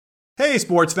Hey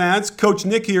sports fans, Coach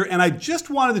Nick here, and I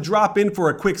just wanted to drop in for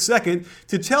a quick second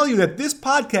to tell you that this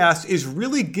podcast is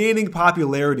really gaining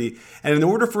popularity, and in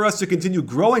order for us to continue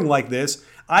growing like this,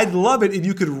 I'd love it if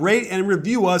you could rate and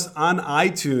review us on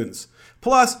iTunes.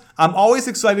 Plus, I'm always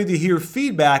excited to hear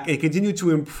feedback and continue to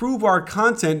improve our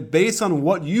content based on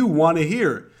what you want to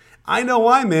hear. I know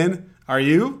I'm in. Are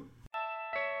you?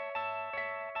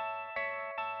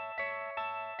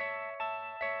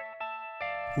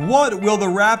 What will the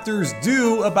Raptors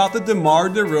do about the DeMar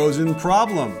DeRozan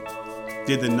problem?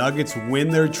 Did the Nuggets win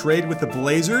their trade with the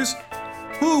Blazers?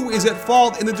 Who is at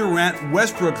fault in the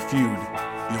Durant-Westbrook feud?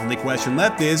 The only question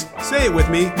left is, say it with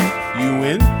me, you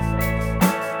win?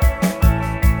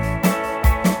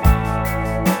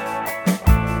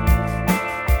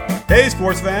 Hey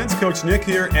sports fans, Coach Nick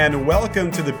here, and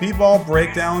welcome to the B-Ball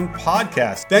Breakdown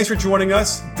podcast. Thanks for joining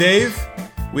us. Dave,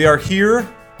 we are here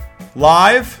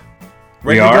live.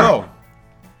 Ready to go.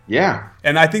 Yeah.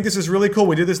 And I think this is really cool.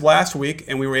 We did this last week,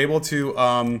 and we were able to,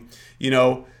 we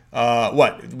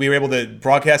were able to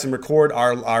broadcast and record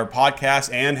our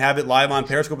podcast and have it live on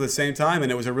Periscope at the same time,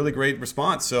 and it was a really great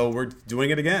response. So we're doing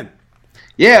it again.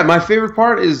 Yeah, my favorite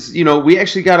part is, we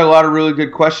actually got a lot of really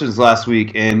good questions last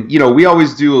week, and, we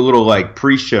always do a little,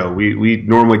 pre-show. We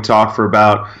normally talk for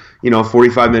about,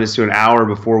 45 minutes to an hour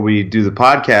before we do the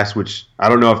podcast, which I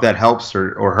don't know if that helps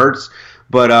or hurts,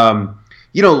 but,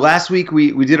 last week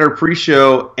we did our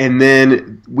pre-show, and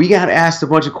then we got asked a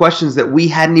bunch of questions that we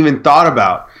hadn't even thought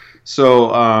about. So,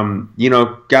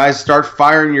 guys, start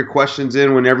firing your questions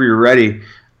in whenever you're ready.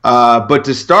 But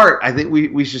to start, I think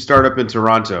we should start up in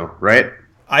Toronto, right?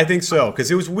 I think so,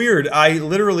 because it was weird. I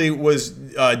literally was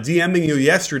DMing you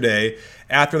yesterday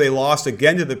after they lost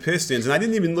again to the Pistons, and I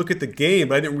didn't even look at the game,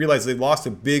 but I didn't realize they lost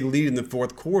a big lead in the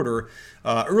fourth quarter,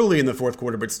 early in the fourth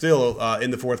quarter, but still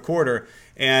in the fourth quarter.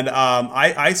 And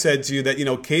I said to you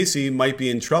that, Casey might be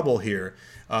in trouble here.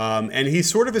 And he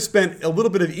sort of has spent a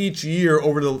little bit of each year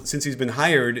since he's been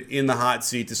hired in the hot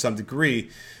seat to some degree,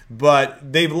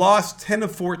 but they've lost 10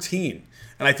 of 14.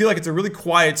 And I feel like it's a really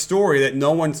quiet story that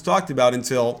no one's talked about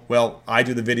until, I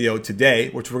do the video today,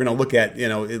 which we're going to look at,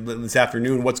 this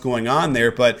afternoon, what's going on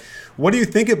there. But what do you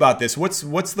think about this? What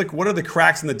are the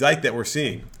cracks in the dike that we're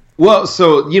seeing? Well,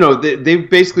 so, they've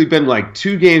basically been like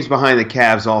 2 games behind the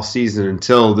Cavs all season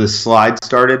until this slide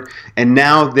started. And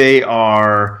now they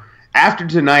are, after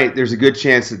tonight, there's a good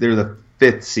chance that they're the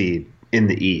 5th seed in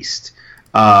the East.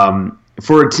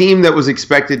 For a team that was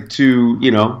expected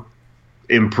to,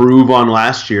 improve on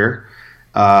last year,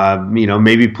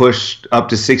 maybe push up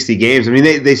to 60 games. I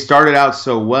mean, they started out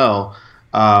so well.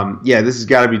 This has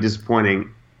got to be disappointing.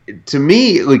 To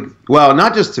me,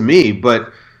 not just to me,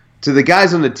 but to the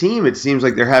guys on the team, it seems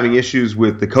like they're having issues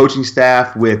with the coaching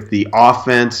staff, with the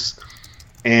offense,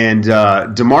 and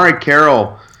DeMar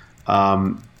Carroll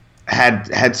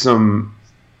had some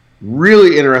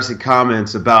really interesting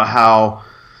comments about how,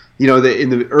 in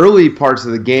the early parts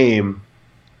of the game,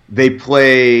 they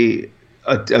play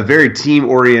a very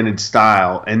team-oriented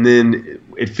style, and then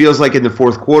it feels like in the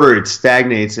fourth quarter it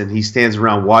stagnates, and he stands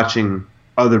around watching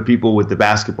other people with the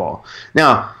basketball.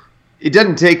 Now, it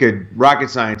doesn't take a rocket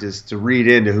scientist to read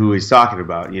into who he's talking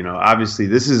about. Obviously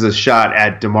this is a shot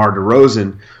at DeMar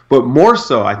DeRozan, but more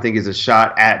so I think is a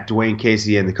shot at Dwayne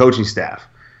Casey and the coaching staff.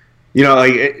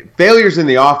 Failures in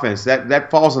the offense, that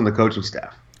falls on the coaching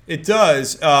staff. It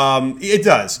does. It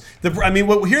does.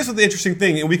 Here's the interesting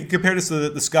thing, and we can compare this to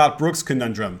the Scott Brooks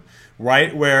conundrum,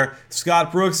 right? Where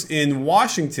Scott Brooks in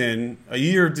Washington, a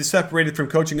year separated from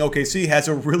coaching OKC, has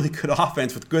a really good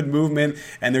offense with good movement,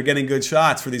 and they're getting good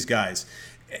shots for these guys,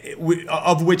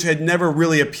 of which had never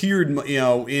really appeared,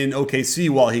 in OKC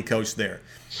while he coached there.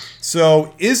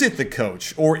 So is it the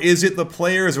coach, or is it the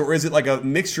players, or is it like a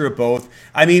mixture of both?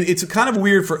 I mean, it's kind of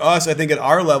weird for us, I think, at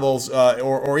our levels,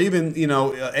 or even,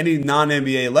 any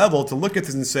non-NBA level, to look at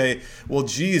this and say, well,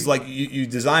 geez, you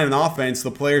design an offense,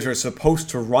 the players are supposed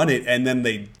to run it, and then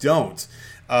they don't.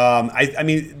 I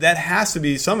mean, that has to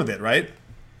be some of it, right?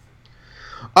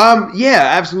 Yeah,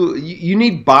 absolutely. You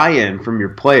need buy-in from your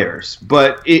players,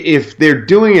 but if they're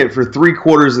doing it for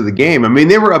 3/4 of the game, I mean,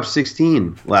 they were up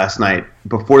 16 last night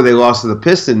before they lost to the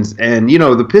Pistons, and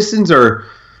the Pistons are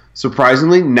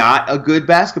surprisingly not a good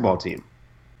basketball team.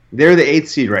 They're the 8th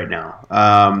seed right now,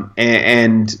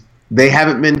 and they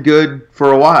haven't been good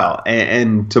for a while.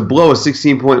 And to blow a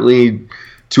 16-point lead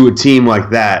to a team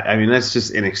like that, I mean, that's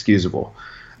just inexcusable.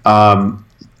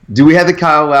 Do we have the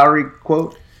Kyle Lowry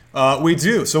quote? We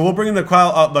do. So we'll bring in the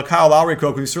Kyle Lowry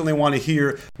quote, because we certainly want to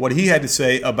hear what he had to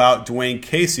say about Dwayne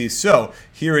Casey. So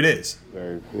here it is.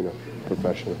 Very,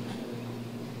 professional.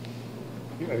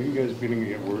 Are you guys beginning to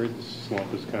get worried? The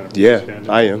slump is kind of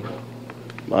I am.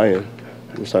 I am.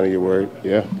 I'm starting to get worried,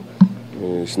 yeah. I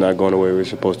mean, it's not going the way we're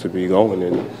supposed to be going,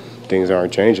 and things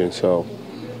aren't changing. So,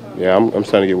 yeah, I'm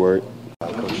starting to get worried.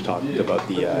 Coach talked about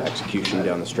the execution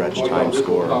down the stretch, time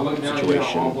score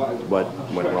situation. What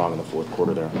went wrong in the fourth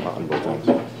quarter there on both ends?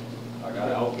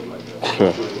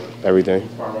 Everything.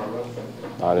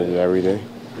 Honestly, everything.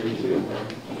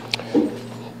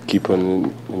 Keep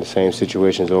putting in the same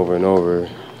situations over and over,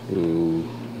 and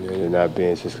they're not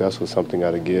being successful. Something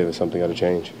got to give, and something got to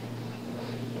change.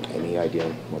 Any idea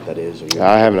what that is?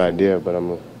 I have an idea, but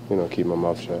I'm gonna, keep my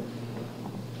mouth shut.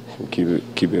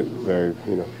 Keep it very,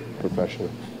 professional.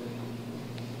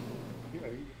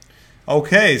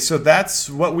 Okay, so that's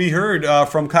what we heard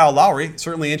from Kyle Lowry.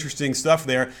 Certainly interesting stuff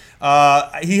there.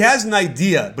 He has an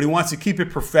idea, but he wants to keep it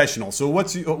professional. So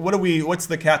what's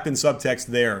the captain subtext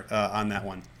there on that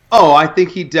one? Oh, I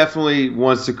think he definitely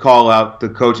wants to call out the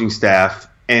coaching staff,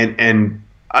 and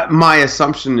my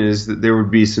assumption is that there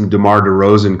would be some DeMar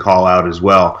DeRozan call out as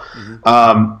well.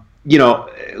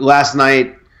 Mm-hmm. Last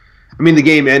night, the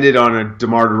game ended on a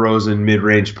DeMar DeRozan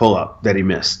mid-range pull-up that he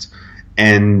missed,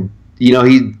 and he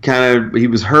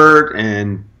was hurt,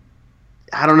 and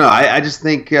I don't know. I just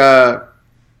think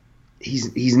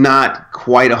he's not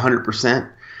quite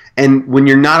 100%. And when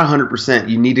you're not 100%,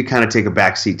 you need to kind of take a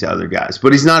backseat to other guys.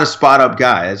 But he's not a spot-up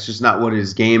guy. That's just not what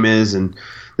his game is, and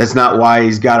that's not why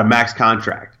he's got a max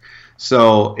contract.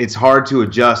 So it's hard to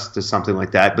adjust to something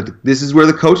like that. But this is where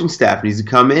the coaching staff needs to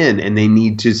come in, and they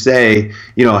need to say,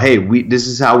 hey, this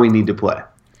is how we need to play.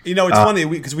 It's funny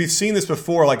because we've seen this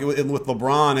before, like with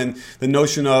LeBron, and the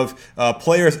notion of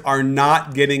players are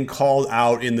not getting called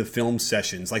out in the film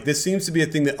sessions. Like, this seems to be a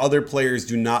thing that other players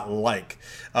do not like.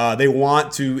 They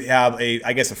want to have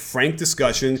a frank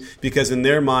discussion, because in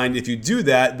their mind, if you do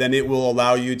that, then it will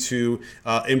allow you to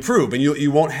improve, and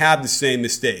you won't have the same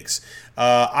mistakes.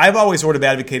 I've always sort of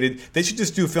advocated they should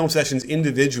just do film sessions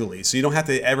individually, so you don't have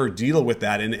to ever deal with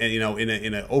that in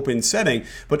an open setting.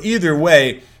 But either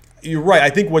way, you're right. I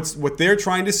think what they're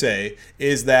trying to say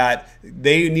is that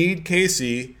they need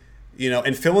Casey,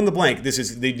 and fill in the blank. They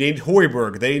need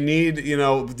Hoiberg. They need,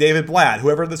 David Blatt,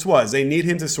 whoever this was. They need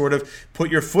him to sort of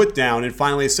put your foot down and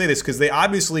finally say this, because they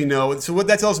obviously know. So what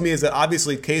that tells me is that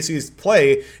obviously Casey's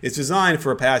play is designed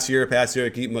for a pass here,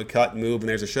 keep him a cut, move, and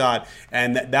there's a shot.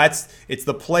 And it's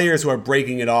the players who are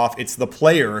breaking it off. It's the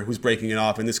player who's breaking it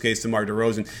off, in this case, DeMar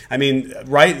DeRozan.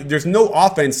 Right? There's no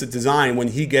offense to design when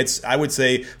he gets, I would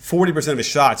say, 40% of his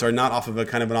shots are not off of a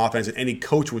kind of an offense that any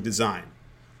coach would design.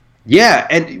 Yeah,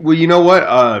 and you know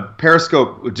what?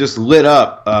 Periscope just lit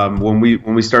up when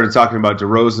we started talking about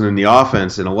DeRozan and the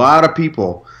offense, and a lot of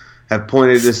people have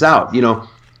pointed this out. DeMar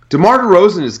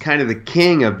DeRozan is kind of the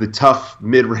king of the tough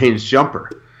mid-range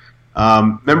jumper.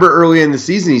 Remember early in the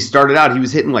season, he started out, he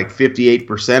was hitting like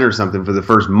 58% or something for the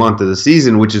first month of the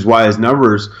season, which is why his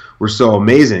numbers were so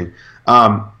amazing.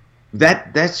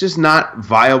 That's just not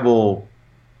viable,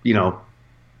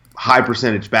 high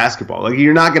percentage basketball. Like,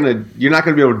 you're not gonna be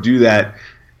able to do that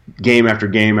game after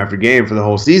game after game for the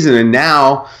whole season. And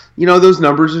now, those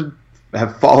numbers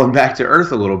have fallen back to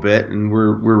earth a little bit, and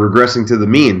we're regressing to the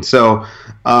mean. So,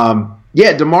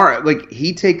 DeMar,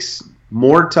 he takes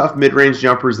more tough mid-range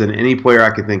jumpers than any player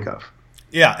I could think of.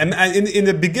 Yeah, and in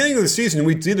the beginning of the season,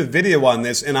 we did a video on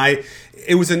this, and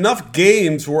it was enough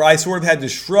games where I sort of had to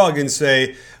shrug and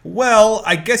say, well,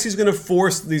 I guess he's going to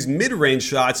force these mid-range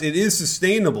shots. It is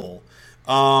sustainable.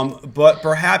 But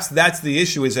perhaps that's the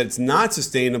issue, is that it's not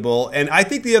sustainable. And I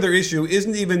think the other issue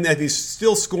isn't even that he's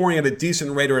still scoring at a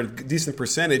decent rate or a decent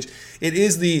percentage. It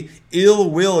is the ill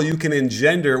will you can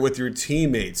engender with your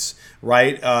teammates,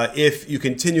 right? If you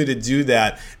continue to do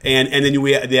that, and then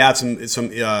they have some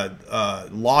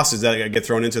losses that get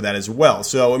thrown into that as well.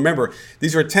 So remember,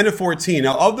 these are 10 to 14.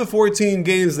 Now, of the 14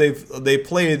 games they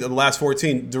played, the last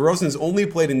 14, DeRozan's only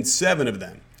played in 7 of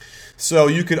them. So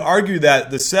you could argue that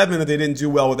the 7 that they didn't do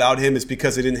well without him is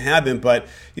because they didn't have him. But,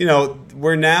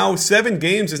 we're now 7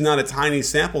 games is not a tiny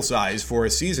sample size for a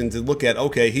season to look at,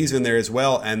 okay, he's in there as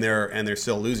well, and they're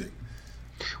still losing.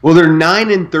 Well, they're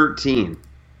 9-13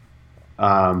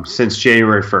 since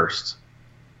January 1st.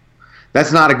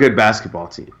 That's not a good basketball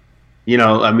team.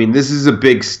 This is a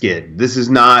big skid. This is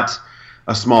not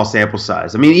a small sample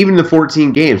size. Even the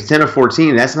 14 games, 10 of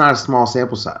 14, that's not a small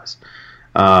sample size.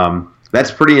 That's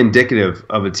pretty indicative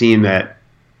of a team that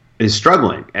is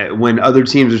struggling when other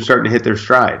teams are starting to hit their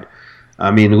stride.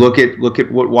 Look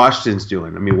at what Washington's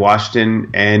doing.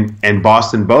 Washington and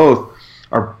Boston both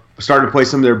are starting to play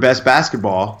some of their best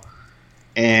basketball,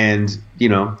 and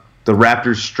the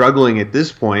Raptors struggling at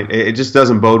this point. It just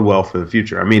doesn't bode well for the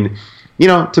future.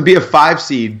 To be a 5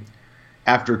 seed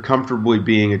after comfortably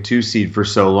being a 2 seed for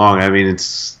so long. I mean,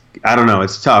 I don't know.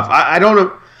 It's tough. I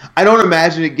don't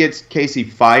imagine it gets Casey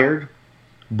fired,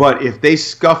 but if they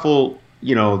scuffle,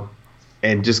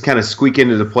 and just kind of squeak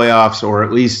into the playoffs, or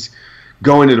at least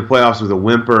go into the playoffs with a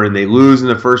whimper, and they lose in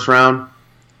the first round,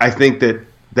 I think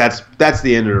that's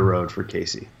the end of the road for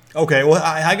Casey. Okay, well,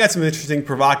 I got some interesting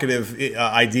provocative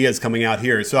ideas coming out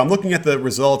here. So I'm looking at the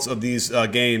results of these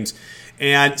games.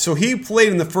 And so he played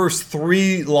in the first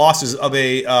 3 losses of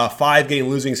a 5-game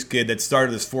losing skid that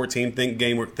started this 14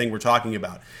 thing we're talking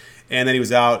about. And then he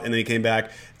was out, and then he came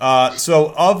back.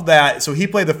 So of that, so he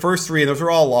played the first 3, and those are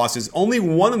all losses. Only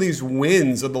one of these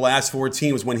wins of the last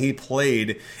 14 was when he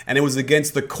played, and it was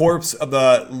against the corpse of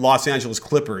the Los Angeles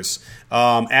Clippers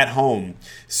at home.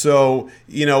 So,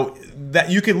 that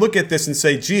you could look at this and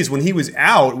say, geez, when he was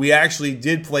out, we actually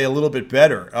did play a little bit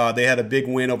better. They had a big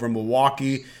win over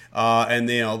Milwaukee, and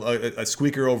a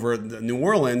squeaker over New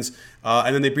Orleans,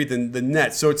 and then they beat the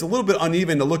Nets. So it's a little bit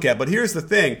uneven to look at. But here's the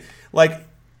thing,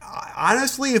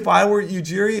 honestly, if I were you,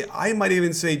 Jerry, I might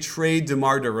even say trade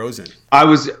DeMar DeRozan.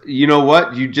 You know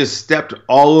what? You just stepped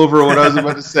all over what I was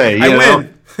about to say. I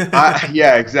win.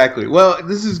 Yeah, exactly. Well,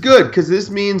 this is good because this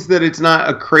means that it's not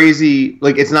a crazy,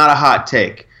 it's not a hot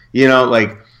take.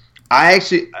 I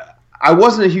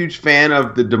wasn't a huge fan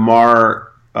of the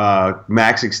DeMar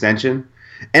max extension.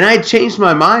 And I changed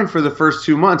my mind for the first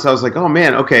 2 months. I was like, oh,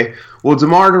 man, okay. Well,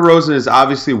 DeMar DeRozan has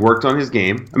obviously worked on his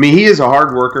game. I mean, he is a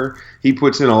hard worker. He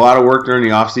puts in a lot of work during the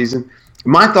offseason.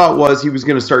 My thought was he was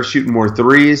going to start shooting more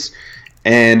threes.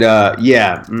 And,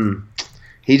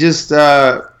 he just,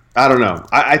 I don't know.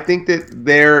 I think that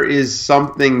there is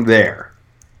something there.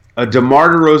 A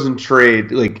DeMar DeRozan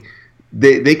trade,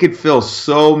 they could fill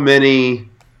so many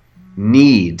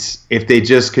needs if they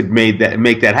just could make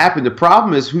that happen. The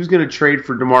problem is who's going to trade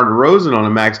for DeMar DeRozan on a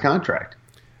max contract?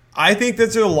 I think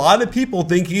that a lot of people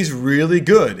think he's really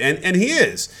good, and he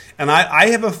is. And I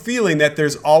have a feeling that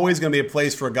there's always going to be a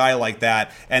place for a guy like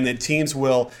that, and that teams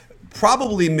will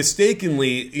probably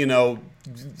mistakenly,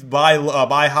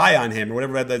 buy high on him, or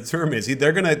whatever that term is.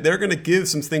 They're gonna give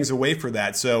some things away for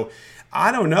that. So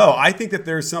I don't know. I think that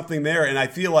there's something there, and I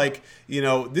feel like,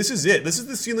 this is it. This is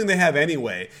the ceiling they have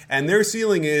anyway. And their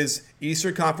ceiling is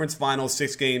Eastern Conference Finals,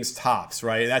 6 games tops,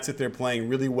 right? That's if they're playing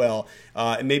really well,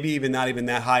 and maybe even not even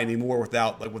that high anymore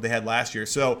without what they had last year.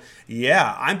 So,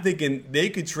 yeah, I'm thinking they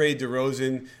could trade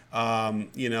DeRozan.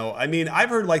 I've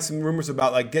heard some rumors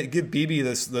about give Beebe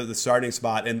the starting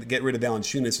spot and get rid of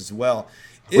Valanciunas as well.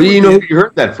 Who you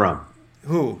heard that from?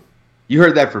 Who? You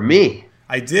heard that from me.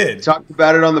 I did. Talked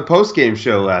about it on the post-game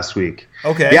show last week.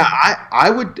 Okay. Yeah, I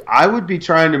would be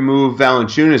trying to move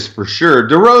Valanciunas for sure.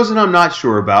 DeRozan, I'm not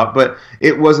sure about, but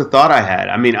it was a thought I had.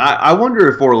 I mean, I wonder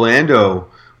if Orlando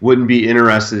wouldn't be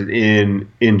interested in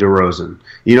DeRozan.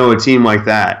 A team like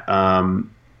that.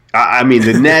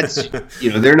 The Nets,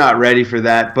 they're not ready for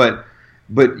that. But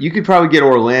you could probably get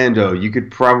Orlando. You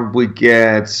could probably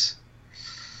get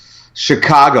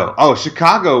Chicago. Oh,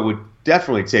 Chicago would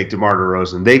definitely take DeMar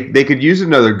DeRozan. They could use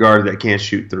another guard that can't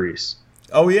shoot threes.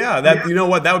 Oh yeah, you know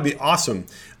what? That would be awesome.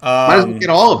 Might as well get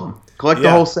all of them. Collect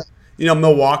the whole set.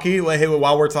 Milwaukee. Hey,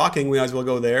 while we're talking, we might as well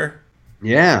go there.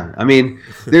 Yeah, I mean,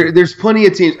 there's plenty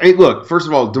of teams. Hey, look, first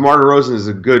of all, DeMar DeRozan is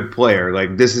a good player.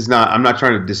 This is not. I'm not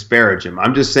trying to disparage him.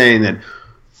 I'm just saying that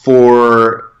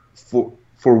for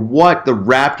what the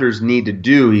Raptors need to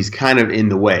do, he's kind of in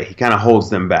the way. He kind of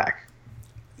holds them back.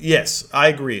 Yes, I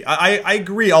agree. I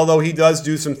agree, although he does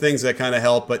do some things that kind of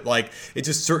help, but it's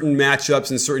just certain matchups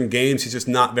and certain games, he's just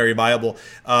not very viable.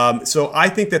 So I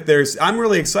think that I'm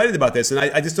really excited about this, and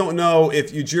I just don't know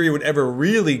if Ujiri would ever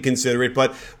really consider it,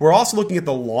 but we're also looking at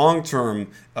the long-term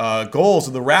goals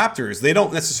of the Raptors. They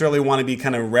don't necessarily want to be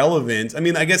kind of relevant. I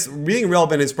mean, I guess being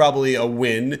relevant is probably a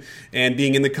win and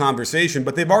being in the conversation,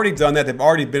 but they've already done that. They've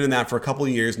already been in that for a couple of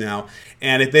years now,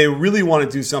 and if they really want to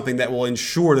do something that will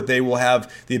ensure that they will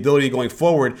have the ability going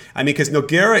forward. I mean, because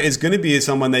Nogueira is going to be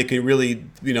someone they can really,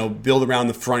 build around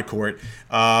the front court.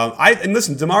 And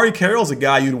listen, DeMarre Carroll's a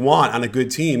guy you'd want on a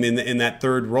good team in that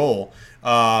third role.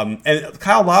 And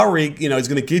Kyle Lowry, is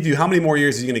going to give you, how many more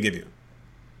years is he going to give you?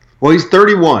 Well, he's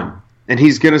 31, and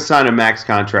he's going to sign a max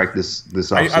contract this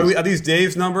offseason. Are these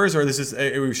Dave's numbers, or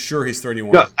are we sure he's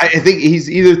 31? No, I think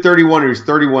he's either 31 or he's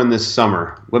 31 this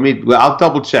summer. I'll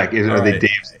double check. Are they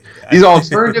Dave's? These are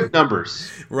alternative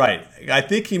numbers. Right. I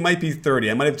think he might be 30.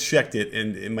 I might have checked it,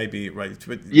 and it might be right.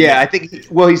 But, yeah, I think.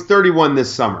 He's 31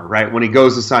 this summer, right? When he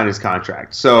goes to sign his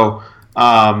contract. So,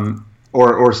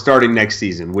 or starting next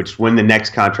season, when the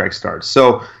next contract starts.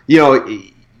 So,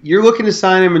 you're looking to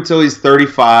sign him until he's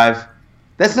 35.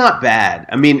 That's not bad.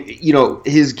 I mean,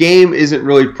 his game isn't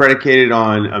really predicated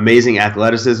on amazing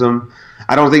athleticism.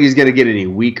 I don't think he's going to get any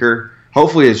weaker.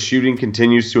 Hopefully his shooting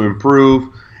continues to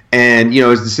improve, and,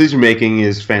 his decision-making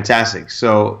is fantastic.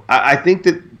 So I think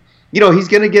that, he's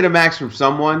going to get a max from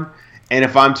someone, and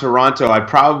if I'm Toronto, I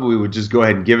probably would just go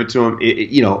ahead and give it to him,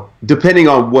 depending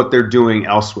on what they're doing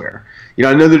elsewhere.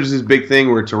 I know there's this big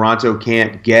thing where Toronto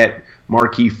can't get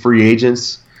marquee free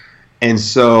agents, and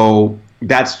so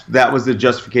that was the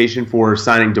justification for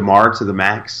signing DeMar to the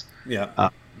max. Yeah,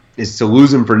 is to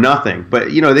lose him for nothing. But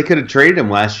they could have traded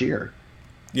him last year.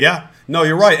 Yeah, no,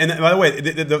 you're right. And by the way,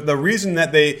 the reason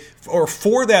that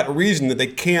for that reason that they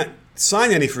can't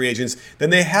sign any free agents, then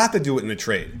they have to do it in a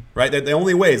trade, right? The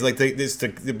only way is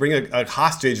to bring a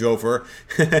hostage over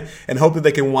and hope that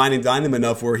they can wine and dine him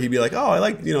enough where he'd be like, oh, I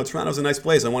like, Toronto's a nice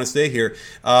place, I want to stay here.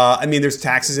 I mean, there's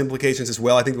taxes implications as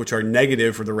well, I think, which are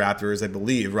negative for the Raptors, I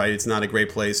believe, right? It's not a great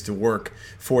place to work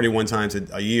 41 times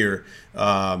a year.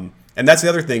 And that's the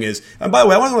other thing is, and by the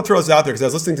way, I want to throw this out there because I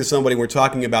was listening to somebody, we're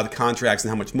talking about the contracts and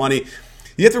how much money.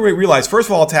 You have to realize, first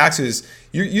of all, taxes,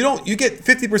 you get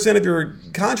 50% of your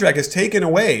contract is taken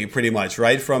away pretty much,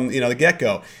 right, from the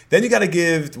get-go. Then you got to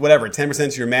give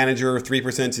 10% to your manager,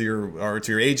 3% to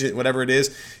your agent, whatever it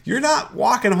is. You're not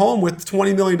walking home with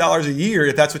 $20 million a year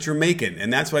if that's what you're making.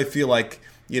 And that's what I feel like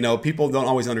people don't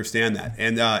always understand that,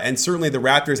 and certainly the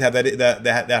Raptors have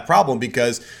that problem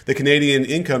because the Canadian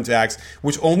income tax,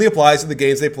 which only applies to the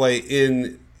games they play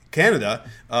in Canada,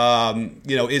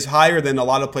 is higher than a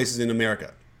lot of places in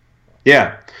America.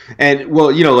 Yeah, and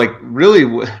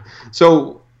really,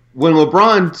 so when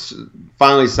LeBron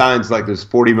finally signs like this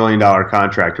 $40 million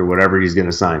contract or whatever he's going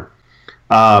to sign,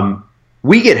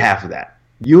 we get half of that.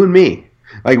 You and me,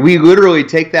 like we literally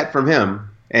take that from him.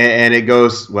 And it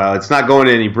goes, well, it's not going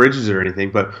to any bridges or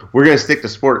anything, but we're going to stick to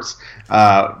sports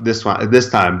this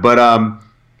time. But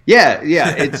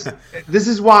it's this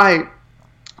is why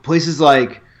places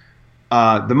like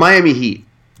the Miami Heat,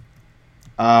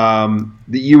 that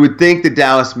you would think the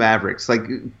Dallas Mavericks, like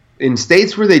in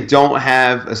states where they don't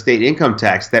have a state income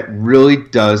tax, that really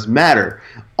does matter.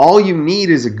 All you need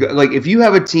is if you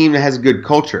have a team that has a good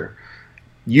culture,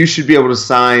 you should be able to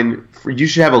sign. You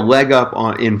should have a leg up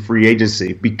in free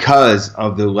agency because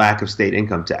of the lack of state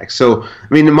income tax. So, I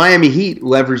mean, the Miami Heat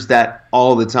leverage that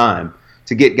all the time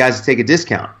to get guys to take a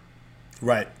discount.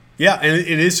 Right. Yeah, and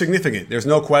it is significant. There's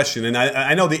no question. And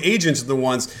I know the agents are the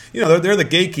ones, they're the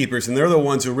gatekeepers, and they're the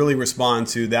ones who really respond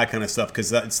to that kind of stuff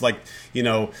because it's like,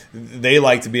 they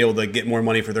like to be able to get more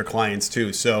money for their clients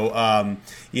too. So,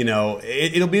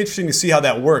 it'll be interesting to see how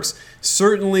that works.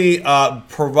 Certainly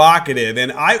provocative.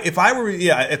 And if I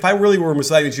really were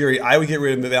Masai Ujiri, I would get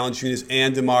rid of Valanciunas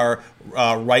and DeMar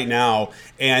right now.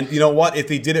 And you know what? If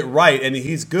he did it right, and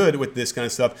he's good with this kind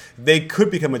of stuff, they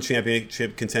could become a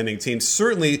championship contending team.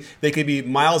 Certainly, they could be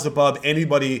miles above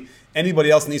anybody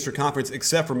else in the Eastern Conference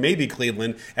except for maybe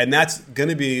Cleveland, and that's going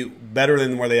to be better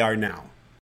than where they are now.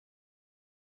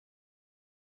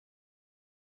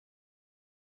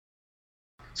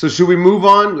 So should we move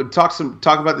on? Talk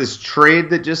about this trade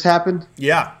that just happened?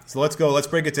 Yeah. So let's go. Let's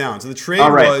break it down. So the trade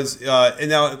was, and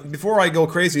now before I go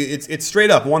crazy, it's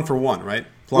straight up 1-for-1, right?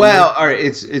 Plumlee? Well, all right.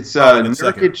 It's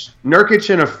Nurkic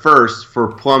and a first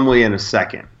for Plumlee and a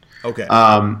second. Okay.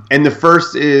 And the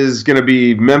first is going to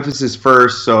be Memphis's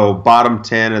first, so bottom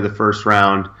 10 of the first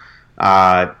round.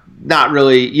 Not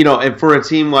really, and for a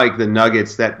team like the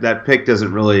Nuggets, that pick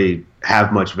doesn't really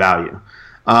have much value.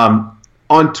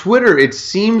 On Twitter, it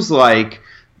seems like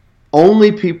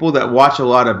only people that watch a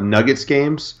lot of Nuggets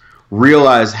games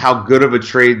realize how good of a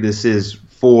trade this is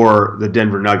for the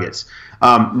Denver Nuggets.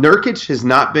 Nurkic has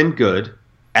not been good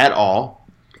at all.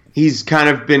 He's kind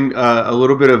of been a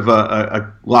little bit of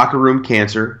a locker room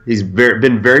cancer. He's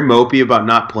been very mopey about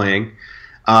not playing.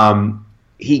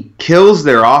 He kills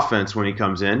their offense when he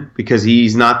comes in because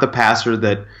he's not the passer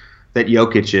that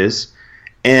Jokic is.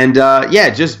 And,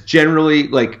 just generally,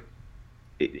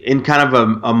 in kind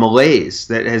of a malaise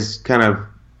that has kind of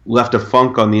left a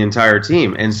funk on the entire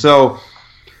team. And so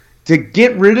to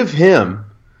get rid of him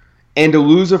and to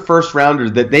lose a first rounder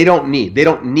that they don't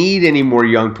need any more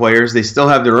young players. They still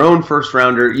have their own first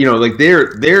rounder.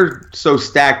 They're so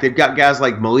stacked. They've got guys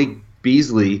like Malik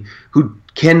Beasley who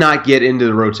cannot get into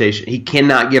the rotation. He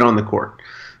cannot get on the court.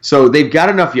 So they've got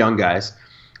enough young guys.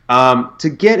 To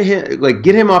get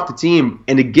him off the team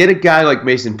and to get a guy like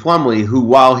Mason Plumlee, who,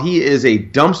 while he is a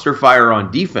dumpster fire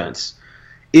on defense,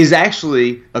 is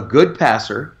actually a good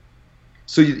passer,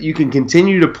 so you can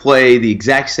continue to play the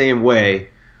exact same way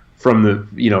from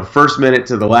the first minute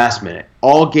to the last minute.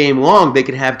 All game long, they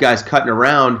can have guys cutting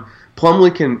around,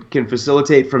 Plumlee can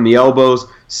facilitate from the elbows,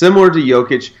 similar to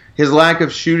Jokic. His lack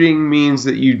of shooting means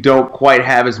that you don't quite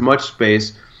have as much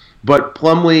space, but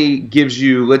Plumlee gives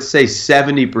you, let's say,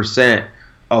 70%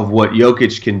 of what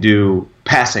Jokic can do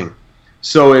passing.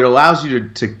 So it allows you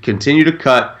to continue to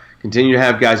cut, continue to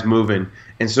have guys moving,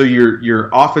 and so your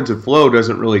offensive flow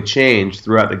doesn't really change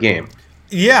throughout the game.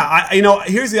 Yeah,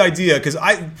 here's the idea, because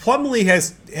Plumlee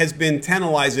has been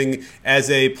tantalizing as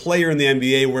a player in the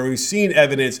NBA, where we've seen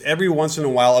evidence every once in a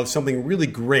while of something really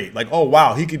great. Like, oh,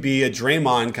 wow, he could be a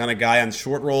Draymond kind of guy on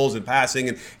short rolls and passing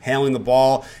and handling the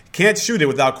ball. Can't shoot it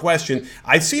without question.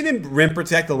 I've seen him rim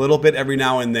protect a little bit every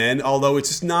now and then, although it's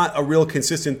just not a real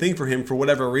consistent thing for him for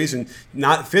whatever reason.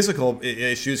 Not physical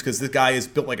issues, because this guy is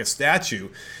built like a statue.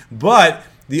 But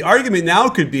the argument now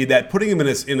could be that putting him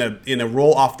in a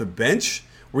role off the bench,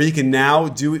 where he can now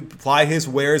apply his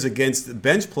wares against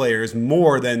bench players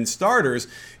more than starters,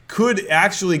 could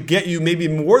actually get you maybe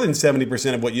more than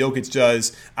 70% of what Jokic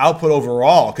does output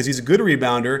overall, because he's a good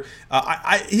rebounder.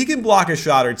 He can block a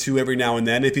shot or two every now and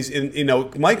then. If he's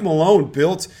Mike Malone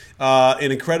built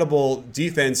an incredible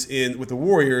defense with the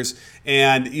Warriors,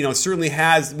 and certainly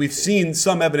we've seen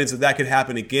some evidence that could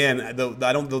happen again.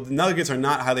 The Nuggets are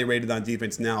not highly rated on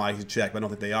defense now. I should check, but I don't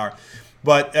think they are.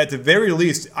 But at the very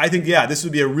least, I think, this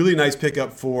would be a really nice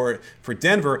pickup for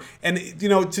Denver. And,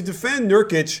 to defend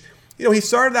Nurkic, he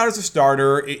started out as a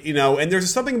starter, and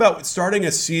there's something about starting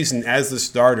a season as the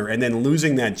starter and then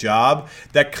losing that job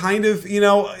that kind of,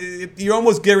 you're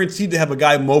almost guaranteed to have a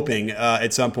guy moping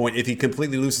at some point if he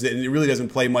completely loses it and it really doesn't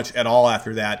play much at all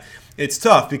after that. It's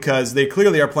tough because they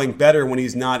clearly are playing better when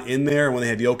he's not in there and when they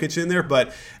have Jokic in there.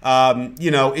 But,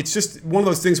 it's just one of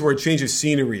those things where a change of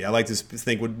scenery, I like to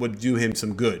think, would do him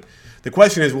some good. The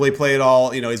question is, will he play it all?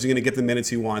 Is he going to get the minutes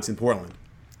he wants in Portland?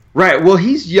 Right. Well,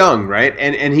 he's young, right?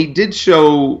 And he did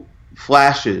show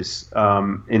flashes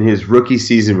in his rookie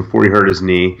season before he hurt his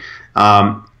knee.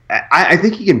 I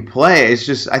think he can play. It's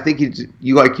just, I think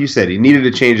like you said, he needed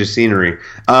a change of scenery.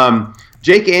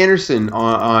 Jake Anderson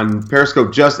on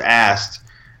Periscope just asked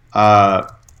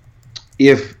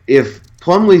if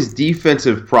Plumlee's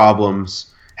defensive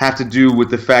problems have to do with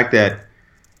the fact that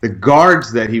the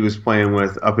guards that he was playing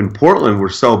with up in Portland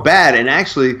were so bad. And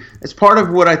actually, it's part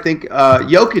of what I think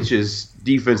Jokic's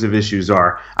defensive issues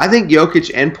are. I think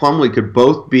Jokic and Plumlee could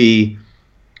both be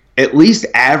at least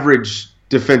average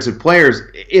defensive players,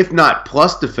 if not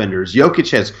plus defenders. Jokic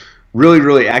has really,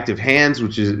 really active hands,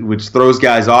 which throws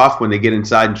guys off when they get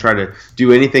inside and try to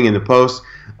do anything in the post.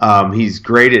 He's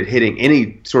great at hitting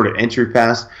any sort of entry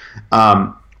pass.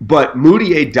 But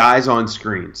Moutier dies on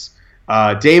screens.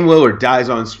 Dame Lillard dies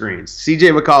on screens.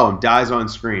 CJ McCollum dies on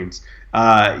screens.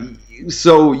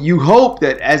 So you hope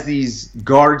that as these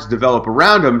guards develop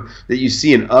around him, that you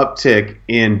see an uptick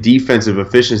in defensive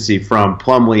efficiency from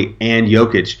Plumlee and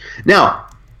Jokic. Now,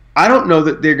 I don't know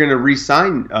that they're going to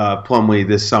re-sign Plumlee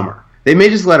this summer. They may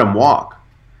just let him walk.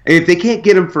 If they can't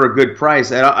get him for a good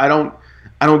price, I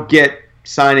don't get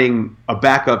signing a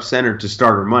backup center to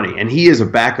starter money. And he is a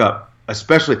backup,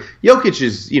 especially. Jokic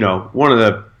is, one of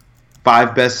the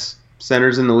 5 best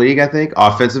centers in the league, I think,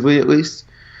 offensively at least.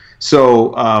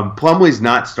 So Plumlee's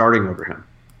not starting over him.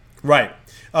 Right.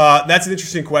 That's an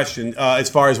interesting question as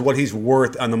far as what he's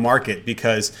worth on the market,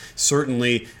 because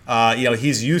certainly,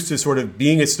 he's used to sort of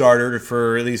being a starter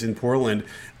for, at least in Portland.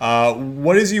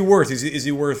 What is he worth? Is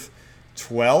he worth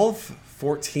 12,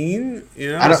 14?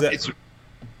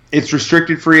 It's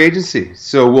restricted free agency,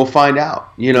 so we'll find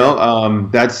out.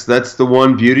 That's the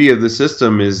one beauty of the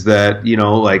system is that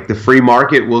like the free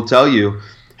market will tell you,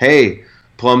 hey,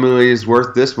 Plumlee is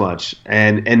worth this much,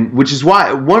 and which is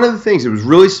why one of the things it was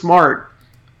really smart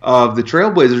of the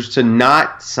Trailblazers to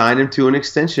not sign him to an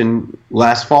extension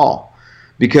last fall,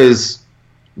 because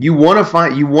you want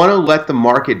to let the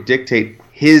market dictate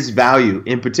his value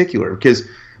in particular, because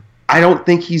I don't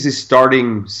think he's a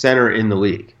starting center in the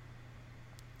league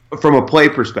from a play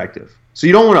perspective. So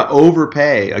you don't want to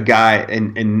overpay a guy,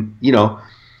 and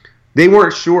they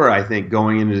weren't sure, I think,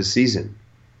 going into the season.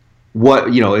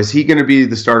 What is he going to be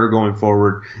the starter going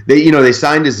forward? They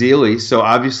signed Ezeli, so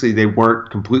obviously they weren't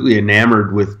completely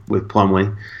enamored with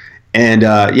Plumlee, and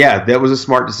that was a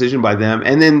smart decision by them.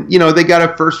 And then they got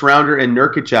a first rounder and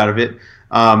Nurkic out of it.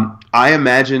 I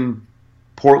imagine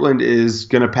Portland is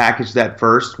going to package that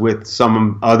first with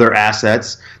some other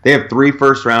assets. They have 3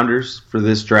 first rounders for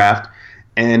this draft,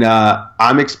 and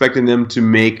I'm expecting them to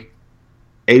make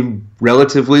a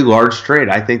relatively large trade.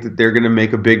 I think that they're going to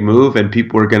make a big move, and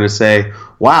people are going to say,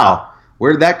 wow,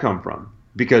 where did that come from?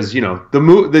 Because,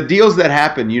 the deals that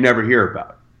happen, you never hear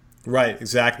about. Right,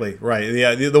 exactly. Right.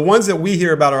 Yeah, the ones that we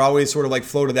hear about are always sort of like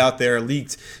floated out there,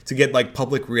 leaked to get like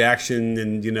public reaction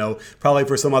and, probably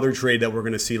for some other trade that we're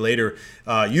going to see later,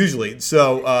 usually.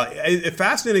 So a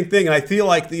fascinating thing. And I feel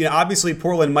like, obviously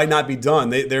Portland might not be done.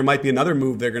 There might be another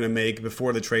move they're going to make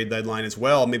before the trade deadline as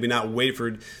well. Maybe not wait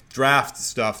for draft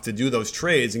stuff to do those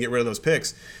trades and get rid of those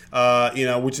picks,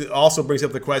 which also brings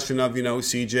up the question of,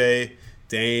 CJ,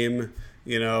 Dame.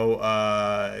 We're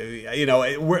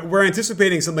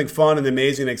anticipating something fun and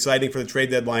amazing and exciting for the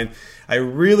trade deadline. I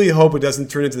really hope it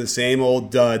doesn't turn into the same old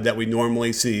dud that we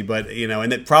normally see, but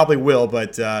and it probably will.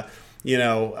 But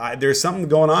there's something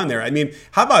going on there. I mean,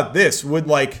 how about this?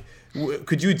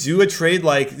 Could you do a trade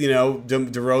like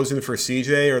DeRozan for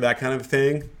CJ or that kind of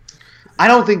thing? I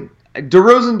don't think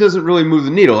DeRozan doesn't really move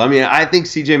the needle. I mean, I think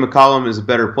CJ McCollum is a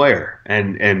better player,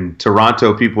 and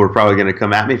Toronto people are probably going to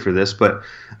come at me for this, but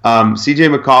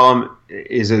CJ McCollum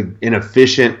is an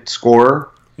efficient scorer.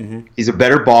 Mm-hmm. He's a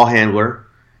better ball handler,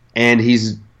 and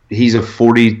he's a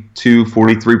 42,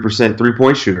 43%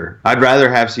 three-point shooter. I'd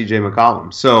rather have CJ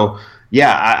McCollum. So,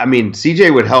 yeah, I mean,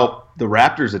 CJ would help the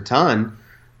Raptors a ton,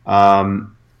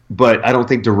 but I don't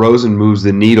think DeRozan moves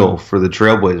the needle for the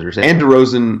Trailblazers. And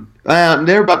DeRozan,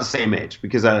 they're about the same age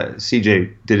because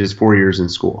CJ did his 4 years in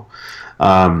school.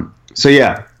 So,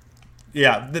 yeah.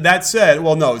 Yeah, that said,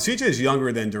 well, no, CJ is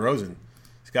younger than DeRozan.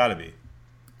 It's got to be,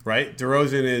 right?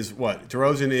 DeRozan is what?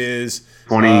 DeRozan is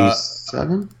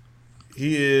 27?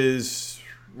 He is,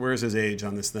 where's his age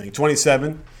on this thing?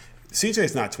 27.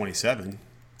 CJ's not 27.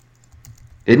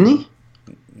 Isn't he?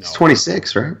 No. He's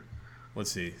 26, right?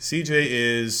 Let's see. CJ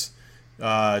is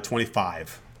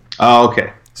 25. Oh,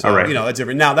 okay. So, all right. That's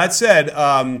different. Now, that said,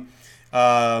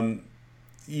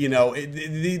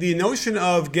 the notion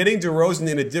of getting DeRozan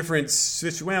in a different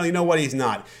situation, well, you know what? He's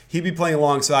not. He'd be playing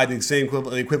alongside the same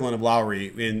equivalent of Lowry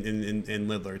in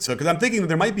Lillard. So, because I'm thinking that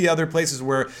there might be other places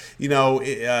where,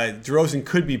 DeRozan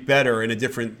could be better in a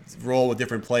different role with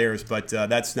different players, but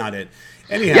that's not it.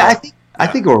 Anyhow. Yeah, I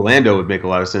think Orlando would make a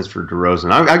lot of sense for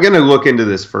DeRozan. I'm going to look into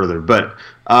this further, but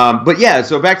yeah.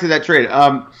 So back to that trade.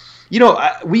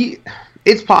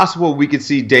 It's possible we could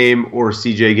see Dame or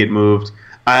CJ get moved.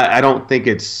 I don't think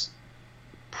it's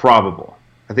probable.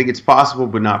 I think it's possible,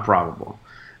 but not probable.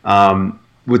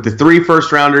 With the 3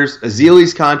 first-rounders,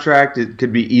 Ezeli's contract, it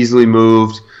could be easily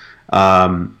moved.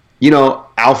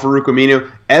 Al Farouq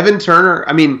Aminu, Evan Turner.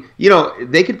 I mean,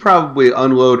 they could probably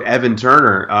unload Evan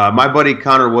Turner. My buddy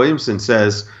Connor Williamson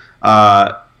says,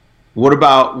 what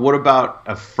about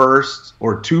a first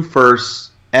or 2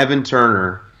 firsts, Evan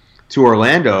Turner to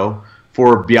Orlando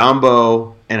for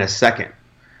Biyombo and a second?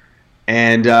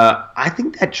 And I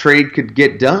think that trade could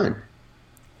get done.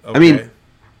 Okay. I mean,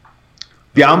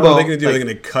 Biyombo. What are they going to do? Are they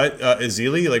going to cut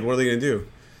Ezeli? What are they going to do?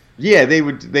 Yeah,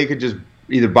 they could just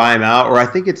either buy him out, or I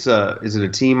think is it a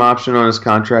team option on his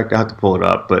contract? I have to pull it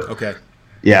up, but okay.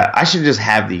 Yeah, I should just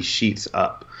have these sheets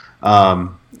up.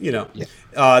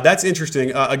 That's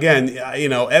interesting. Again,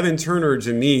 Evan Turner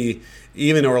to me,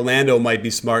 even Orlando might be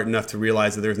smart enough to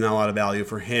realize that there's not a lot of value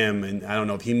for him, and I don't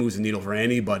know if he moves the needle for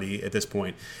anybody at this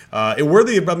point.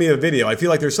 Worthy of me a video. I feel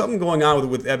like there's something going on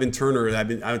with Evan Turner.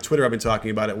 On Twitter, I've been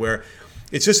talking about it, where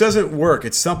it just doesn't work.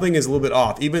 Something is a little bit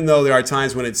off. Even though there are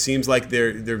times when it seems like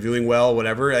they're doing well,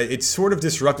 whatever, it's sort of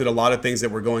disrupted a lot of things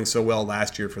that were going so well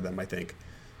last year for them, I think.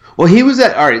 Well, he was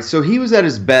at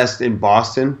his best in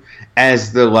Boston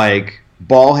as the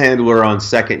ball handler on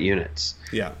second units.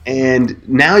 Yeah. And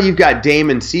now you've got Dame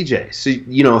and CJ. So,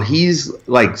 he's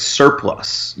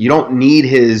surplus. You don't need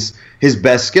his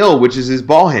best skill, which is his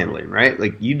ball handling, right?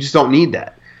 You just don't need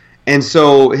that. And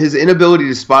so his inability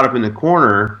to spot up in the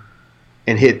corner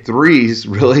and hit threes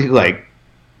really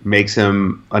makes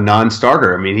him a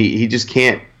non-starter. I mean, he just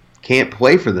can't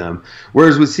play for them.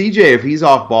 Whereas with CJ, if he's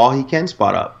off ball, he can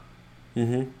spot up.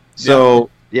 Mm-hmm. So,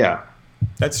 yeah.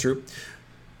 That's true.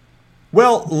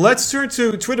 Well, let's turn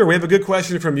to Twitter. We have a good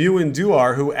question from Ewan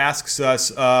Duar, who asks us,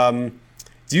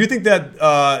 do you think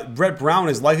that Brett Brown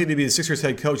is likely to be the Sixers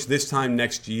head coach this time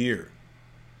next year?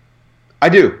 I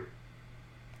do.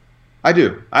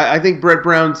 I think Brett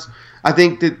Brown's – I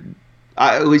think that –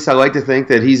 at least I like to think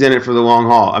that he's in it for the long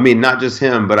haul. I mean, not just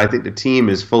him, but I think the team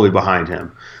is fully behind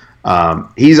him.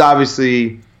 He's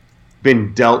obviously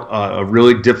been dealt a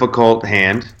really difficult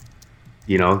hand,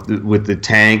 with the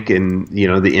tank and,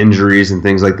 the injuries and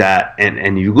things like that.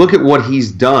 And you look at what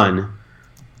he's done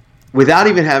without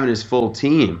even having his full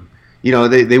team.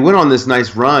 They went on this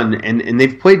nice run, and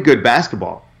they've played good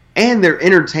basketball. And they're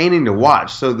entertaining to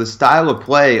watch. So the style of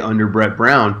play under Brett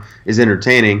Brown is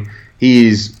entertaining.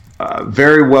 He's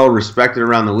very well respected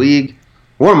around the league.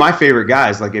 One of my favorite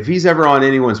guys. If he's ever on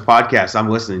anyone's podcast, I'm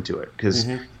listening to it because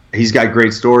He's got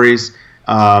great stories.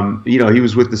 He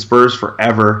was with the Spurs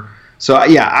forever. So,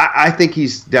 yeah, I think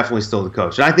he's definitely still the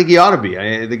coach. And I think he ought to be.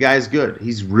 The guy's good.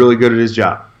 He's really good at his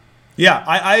job. Yeah,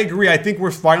 I agree. I think we're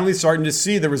finally starting to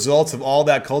see the results of all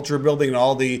that culture building and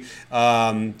all the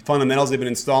fundamentals they've been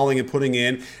installing and putting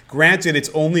in. Granted, it's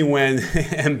only when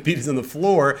Embiid is on the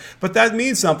floor, but that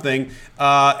means something.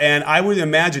 And I would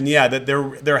imagine, that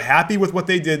they're happy with what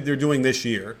they're doing this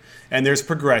year. And there's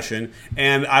progression.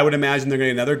 And I would imagine they're going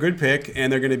to get another good pick.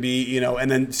 And they're going to be, and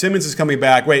then Simmons is coming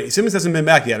back. Wait, Simmons hasn't been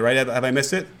back yet, right? Have I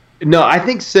missed it? No, I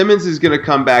think Simmons is going to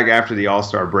come back after the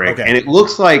All-Star break. Okay. And it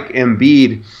looks like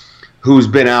Embiid, who's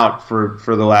been out for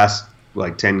the last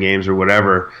 10 games or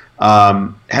whatever,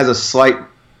 has a slight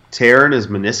tear in his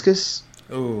meniscus.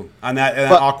 Ooh, on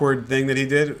that awkward thing that he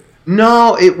did?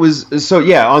 No, it was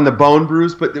on the bone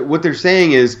bruise. But what they're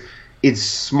saying is it's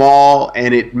small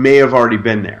and it may have already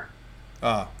been there.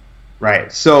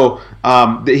 Right. So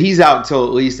he's out until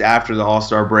at least after the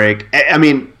All-Star break. I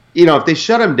mean, if they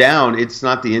shut him down, it's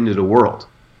not the end of the world.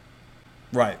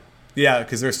 Right. Yeah,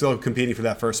 because they're still competing for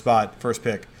that first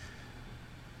pick.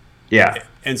 Yeah.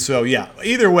 And so,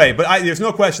 either way. But there's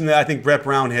no question that I think Brett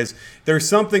Brown there's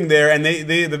something there, and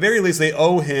they at the very least, they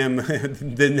owe him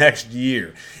the next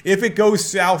year. If it goes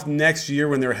south next year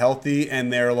when they're healthy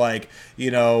and they're 10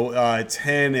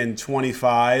 and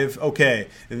 25, okay,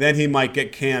 then he might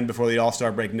get canned before the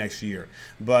All-Star break next year.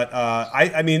 But,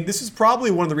 I mean, this is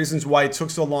probably one of the reasons why it took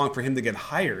so long for him to get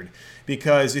hired.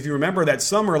 Because if you remember that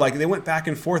summer, they went back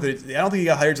and forth. I don't think he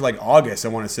got hired till August, I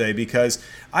want to say, because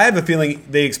I have a feeling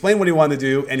they explained what he wanted to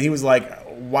do, and he was like,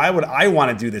 why would I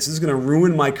want to do this? This is going to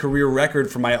ruin my career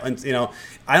record for my,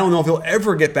 I don't know if he'll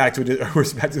ever get back to a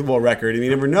respectable record. I mean,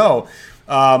 you never know.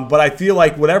 But I feel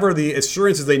like whatever the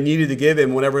assurances they needed to give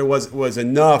him, whatever it was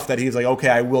enough that he's like, okay,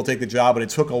 I will take the job. But it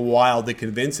took a while to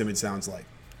convince him, it sounds like.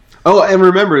 Oh, and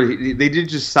remember, they did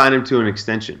just sign him to an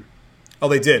extension. Oh,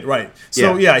 they did, right.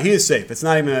 So, he is safe. It's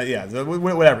not even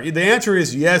whatever. The answer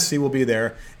is yes, he will be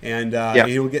there, and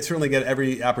he will certainly get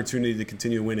every opportunity to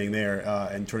continue winning there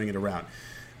and turning it around.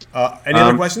 Any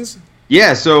other questions?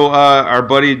 Yeah, so our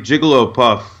buddy Gigolo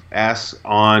Puff asks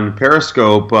on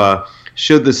Periscope,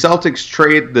 should the Celtics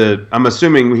trade I'm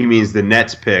assuming he means the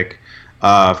Nets pick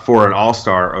for an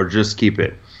All-Star or just keep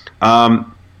it? I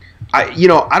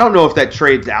don't know if that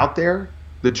trade's out there.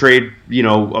 The trade,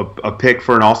 a pick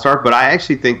for an All-Star, but I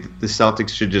actually think that the Celtics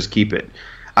should just keep it.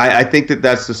 I think that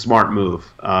that's the smart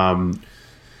move.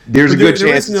 There's a good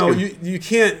chance. You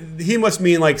can't. He must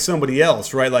mean somebody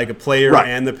else, right? Like a player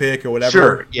and the pick or whatever.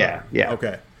 Sure. Yeah.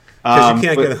 Okay. Because you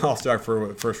can't get an All-Star for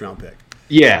a first-round pick.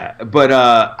 Yeah, but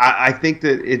I think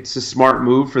that it's a smart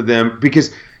move for them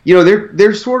because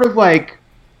they're sort of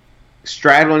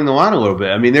straddling the line a little bit.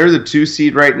 I mean, they're the 2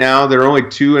 seed right now. They're only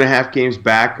 2.5 games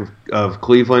back of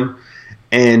Cleveland,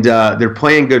 and they're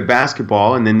playing good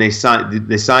basketball. And then they signed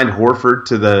Horford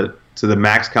to the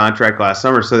max contract last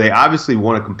summer, so they obviously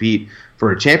want to compete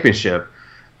for a championship.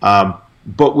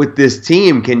 But with this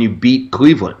team, can you beat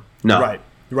Cleveland? No.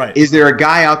 Right. Is there a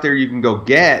guy out there you can go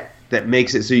get that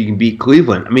makes it so you can beat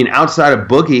Cleveland? I mean, outside of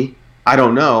Boogie, I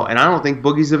don't know, and I don't think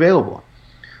Boogie's available.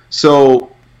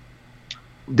 So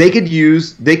they could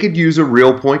use a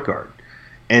real point guard,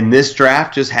 and this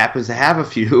draft just happens to have a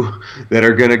few that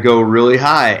are going to go really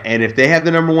high. And if they have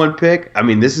the number 1 pick, I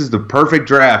mean, this is the perfect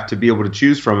draft to be able to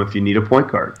choose from if you need a point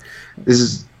guard. This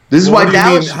is why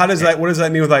Dallas. What does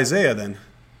that mean with Isaiah then?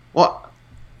 Well,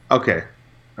 okay,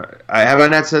 have I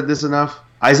not said this enough?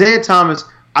 Isaiah Thomas.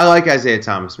 I like Isaiah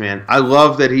Thomas, man. I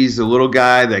love that he's a little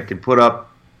guy that can put up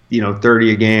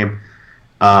 30 a game,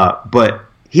 but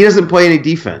he doesn't play any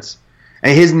defense.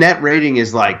 And his net rating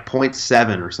is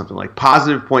 0.7 or something,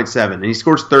 positive 0.7, and he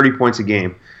scores 30 points a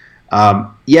game.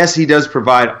 Yes, he does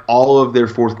provide all of their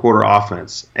fourth quarter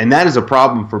offense, and that is a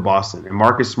problem for Boston. And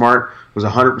Marcus Smart was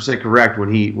 100% correct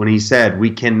when he said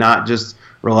we cannot just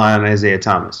rely on Isaiah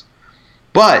Thomas.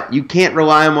 But you can't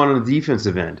rely on the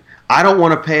defensive end. I don't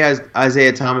want to pay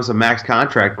Isaiah Thomas a max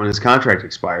contract when his contract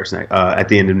expires at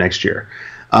the end of next year.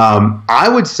 I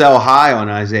would sell high on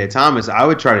Isaiah Thomas. I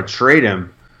would try to trade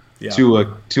him to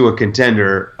a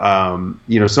contender,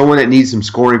 someone that needs some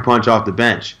scoring punch off the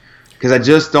bench. Because I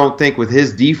just don't think with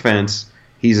his defense,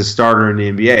 he's a starter in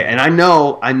the NBA. And I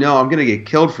know I'm going to get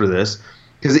killed for this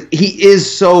because he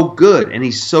is so good and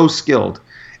he's so skilled.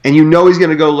 And he's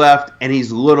going to go left and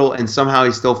he's little and somehow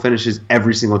he still finishes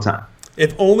every single time.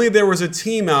 If only there was a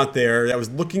team out there that was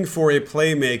looking for a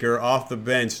playmaker off the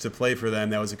bench to play for them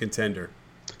that was a contender.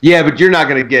 Yeah, but you're not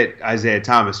going to get Isaiah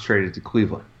Thomas traded to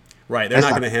Cleveland. Right, they're not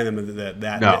going to hand them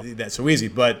that so easy.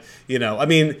 But I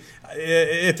mean,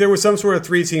 if there was some sort of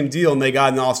 3-team deal and they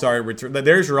got an all-star in return,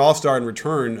 there's your all-star in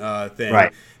return thing.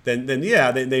 Right. Then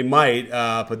yeah, they might,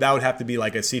 but that would have to be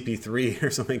like a CP3 or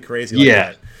something crazy like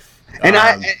that. And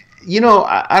I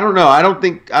don't know. I don't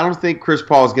think Chris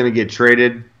Paul is going to get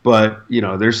traded, but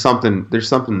there's something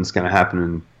that's going to happen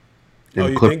in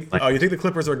you think the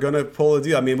Clippers are going to pull a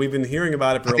deal? I mean, we've been hearing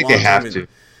about it for a long time. I think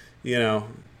they have to.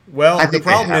 Well, the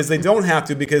problem is they don't have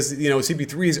to because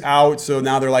CP3 is out, so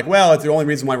now they're like, well, the only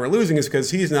reason why we're losing is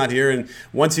because he's not here, and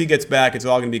once he gets back, it's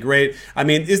all going to be great. I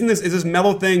mean, is this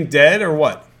Melo thing dead or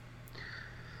what?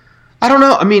 I don't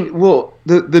know. I mean, well,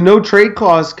 the no trade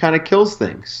clause kind of kills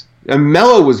things.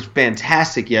 Melo was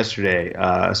fantastic yesterday,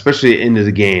 especially into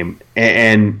the game,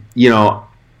 and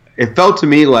it felt to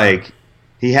me like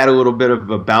he had a little bit of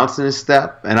a bounce in his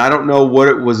step, and I don't know what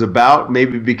it was about.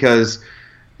 Maybe because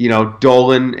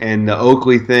Dolan and the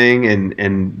Oakley thing,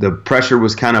 and the pressure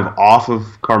was kind of off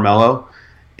of Carmelo,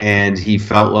 and he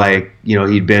felt like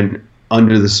he'd been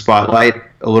under the spotlight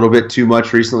a little bit too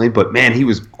much recently. But man, he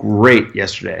was great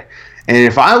yesterday. And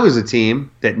if I was a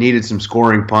team that needed some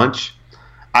scoring punch,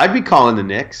 I'd be calling the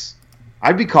Knicks.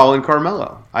 I'd be calling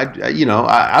Carmelo.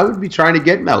 I would be trying to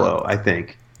get Melo, I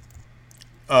think.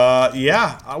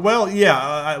 Yeah. Well, yeah.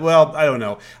 I don't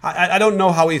know. I don't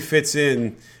know how he fits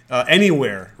in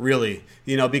anywhere, really.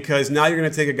 Because now you're going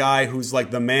to take a guy who's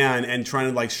like the man and trying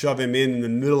to like shove him in the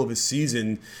middle of a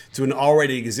season to an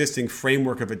already existing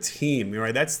framework of a team.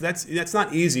 Right? That's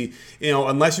not easy.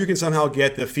 Unless you can somehow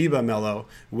get the FIBA Melo,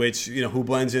 which who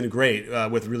blends in great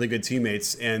with really good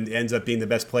teammates and ends up being the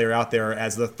best player out there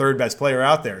as the third best player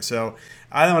out there. So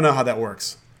I don't know how that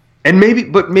works. And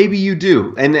maybe you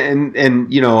do. And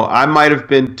I might have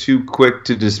been too quick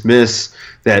to dismiss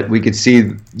that we could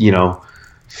see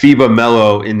FIBA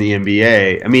Melo in the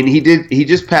NBA. I mean, he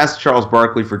just passed Charles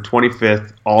Barkley for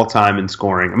 25th all time in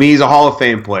scoring. I mean, he's a Hall of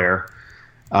Fame player.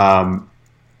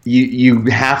 You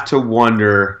have to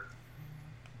wonder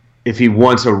if he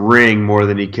wants a ring more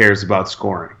than he cares about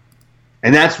scoring,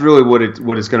 and that's really what it's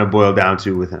going to boil down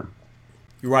to with him.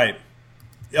 Right.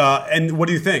 And what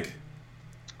do you think?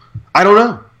 I don't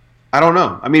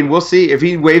know. I mean, we'll see. If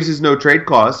he waives his no trade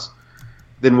clause,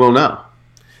 then we'll know.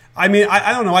 I mean,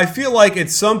 I don't know. I feel like at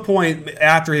some point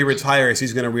after he retires,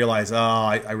 he's going to realize,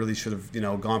 I really should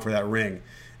have, gone for that ring.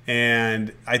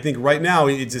 And I think right now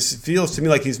it just feels to me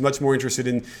like he's much more interested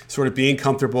in sort of being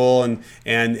comfortable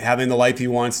and having the life he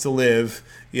wants to live,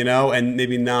 and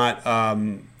maybe not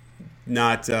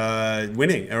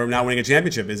winning or not winning a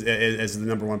championship as the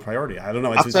number one priority. I don't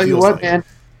know. I'll tell you what, man.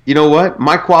 You know what?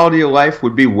 My quality of life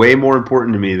would be way more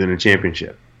important to me than a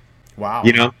championship. Wow.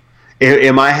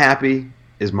 Am I happy?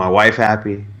 Is my wife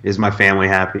happy? Is my family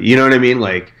happy? You know what I mean?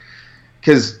 Like,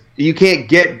 because you can't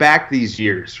get back these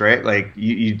years, right? Like,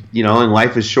 and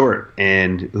life is short,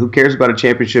 and who cares about a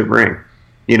championship ring?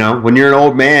 When you're an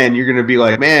old man, you're going to be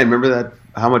like, man, remember that?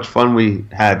 How much fun we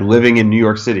had living in New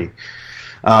York City.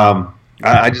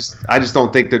 I just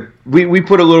don't think that we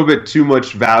put a little bit too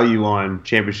much value on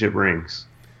championship rings.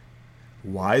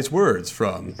 Wise words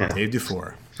from Dave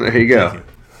Dufour. There you go.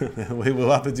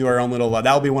 We'll have to do our own little.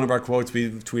 That'll be one of our quotes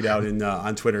we tweet out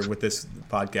on Twitter with this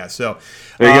podcast. So,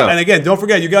 there you go. And again, don't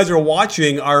forget, you guys are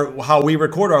watching how we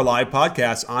record our live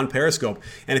podcasts on Periscope.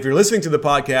 And if you're listening to the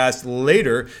podcast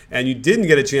later and you didn't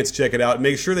get a chance to check it out,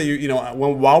 make sure that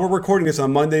while we're recording this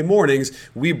on Monday mornings,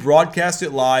 we broadcast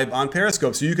it live on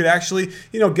Periscope, so you could actually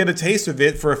get a taste of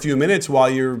it for a few minutes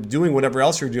while you're doing whatever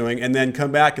else you're doing, and then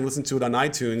come back and listen to it on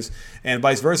iTunes and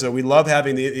vice versa. We love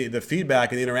having the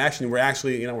feedback and the interaction. We're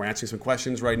actually we're answering some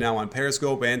questions right now on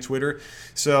Periscope and Twitter.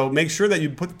 So make sure that you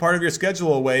put part of your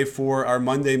schedule away for our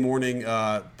Monday morning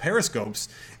Periscopes,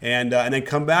 and then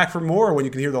come back for more when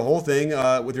you can hear the whole thing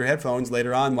with your headphones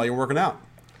later on while you're working out.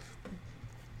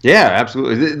 Yeah,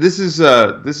 absolutely. This is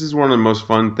one of the most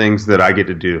fun things that I get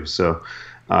to do. So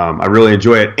I really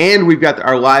enjoy it. And we've got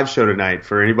our live show tonight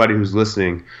for anybody who's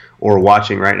listening or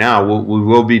watching right now. We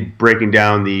will be breaking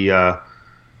down the.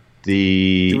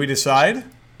 Did we decide?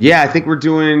 Yeah, I think we're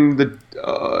doing the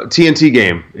TNT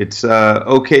game. It's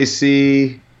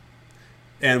OKC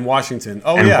and Washington.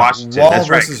 Oh, and yeah. Washington. Wall That's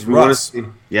versus right. Russ.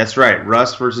 That's right.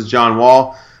 Russ versus John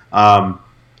Wall. I'm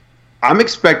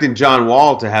expecting John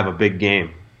Wall to have a big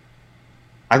game.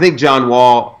 I think John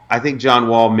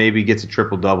Wall maybe gets a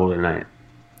triple-double tonight.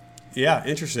 Yeah,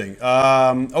 interesting.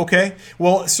 Okay,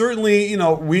 well, certainly,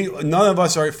 we none of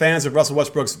us are fans of Russell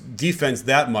Westbrook's defense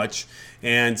that much,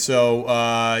 and so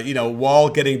Wall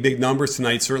getting big numbers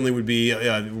tonight certainly would be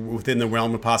within the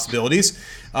realm of possibilities.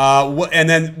 And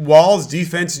then Wall's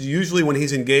defense, usually when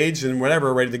he's engaged and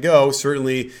whatever, ready to go,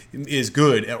 certainly is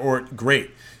good or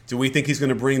great. Do we think he's going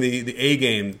to bring the A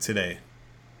game today?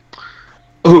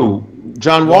 Who,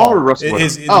 John Wall or Russell?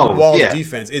 Wall's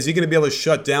defense, is he going to be able to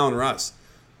shut down Russ?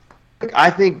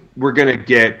 I think we're going to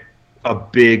get a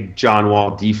big John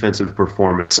Wall defensive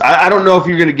performance. I don't know if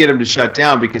you're going to get him to shut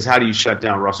down, because how do you shut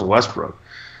down Russell Westbrook?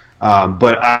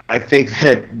 But I think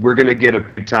that we're going to get a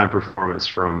big-time performance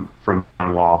from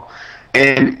John Wall.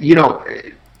 And,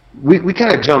 we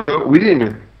kind of jumped over. We didn't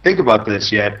even think about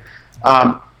this yet.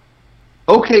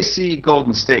 OKC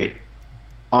Golden State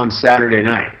on Saturday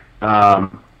night.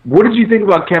 What did you think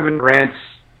about Kevin Durant's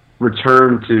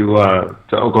return to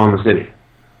Oklahoma City?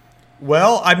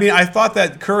 Well, I mean, I thought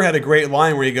that Kerr had a great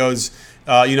line where he goes,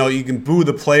 you can boo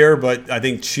the player, but I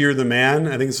think cheer the man.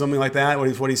 I think it's something like that,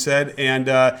 what he said. And,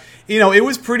 it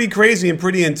was pretty crazy and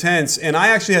pretty intense. And I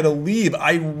actually had to leave.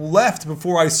 I left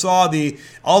before I saw the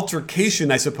altercation,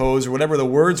 I suppose, or whatever the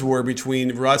words were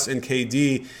between Russ and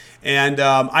KD. And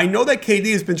I know that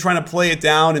KD has been trying to play it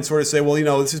down and sort of say, well,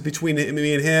 this is between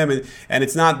me and him, and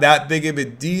it's not that big of a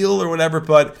deal or whatever,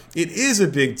 but it is a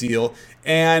big deal.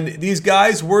 And these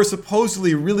guys were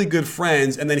supposedly really good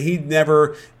friends, and then he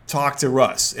never talked to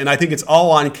Russ. And I think it's all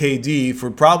on KD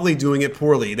for probably doing it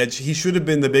poorly, that he should have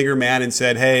been the bigger man and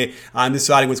said, hey, I'm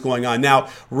deciding what's going on. Now,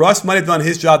 Russ might have done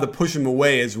his job to push him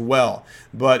away as well,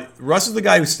 but Russ is the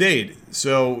guy who stayed,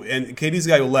 and KD's the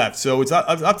guy who left. So it's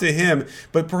up to him,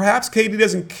 but perhaps KD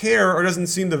doesn't care or doesn't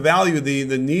seem to value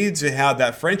the need to have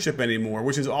that friendship anymore,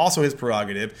 which is also his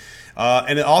prerogative.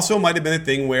 And it also might have been a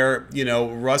thing where,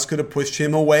 Russ could have pushed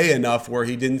him away enough where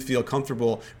he didn't feel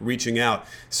comfortable reaching out.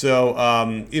 So,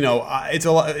 it's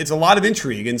a lot of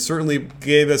intrigue, and certainly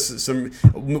gave us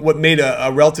what made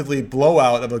a relatively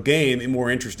blowout of a game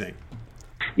more interesting.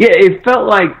 Yeah, it felt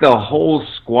like the whole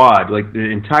squad, like the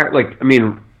entire,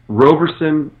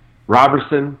 Roberson, God,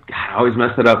 I always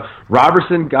mess it up.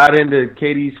 Roberson got into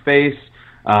KD's face.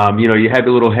 You had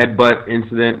the little headbutt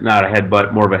incident, not a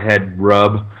headbutt, more of a head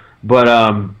rub. But,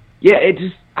 it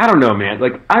just, I don't know, man.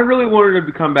 Like, I really wanted him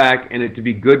to come back and it to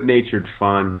be good-natured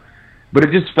fun, but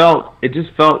it just felt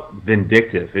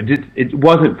vindictive. It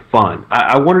wasn't fun.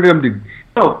 I wanted him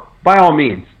to, by all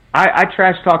means, I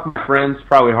trash talk my friends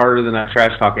probably harder than I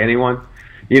trash talk anyone,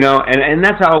 and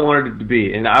that's how I wanted it to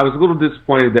be. And I was a little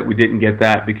disappointed that we didn't get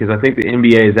that, because I think the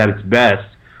NBA is at its best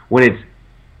when it's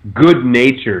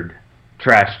good-natured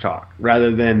trash talk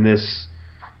rather than this,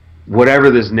 whatever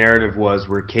this narrative was,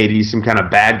 where KD's some kind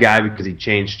of bad guy because he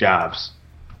changed jobs.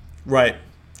 Right.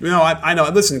 I know.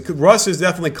 Listen, Russ is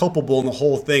definitely culpable in the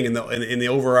whole thing, in the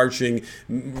overarching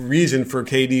reason for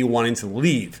KD wanting to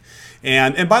leave.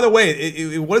 And by the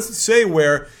way, what does it say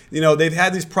where, they've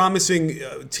had these promising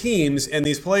teams and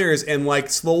these players, and like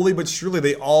slowly but surely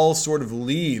they all sort of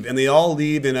leave, and they all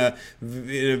leave in a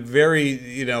very,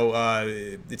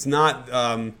 it's not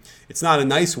a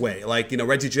nice way. Like,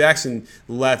 Reggie Jackson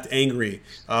left angry.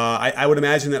 I would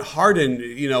imagine that Harden,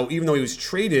 even though he was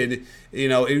traded, I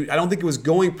don't think it was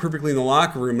going perfectly in the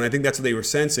locker room, and I think that's what they were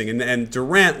sensing. And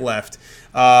Durant left.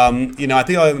 I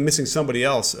think I'm missing somebody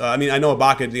else. I know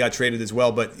Ibaka got traded as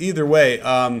well, but either way,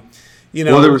 well,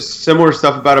 there was similar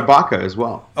stuff about Ibaka as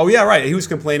well. Oh yeah, right. He was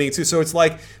complaining too. So it's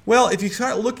like, well, if you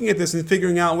start looking at this and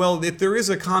figuring out, well, if there is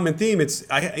a common theme,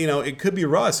 it could be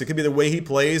Russ. It could be the way he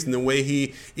plays and the way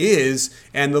he is,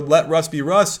 and let Russ be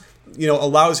Russ.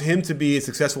 Allows him to be as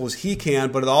successful as he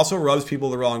can, but it also rubs people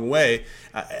the wrong way.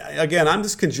 Again, I'm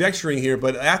just conjecturing here,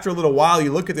 but after a little while,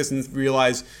 you look at this and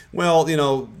realize, well,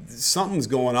 something's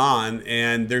going on,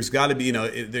 and there's got to be,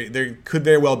 there could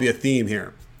very well be a theme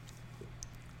here.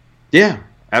 Yeah,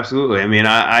 absolutely.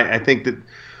 I think that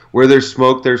where there's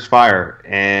smoke, there's fire,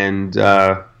 and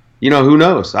who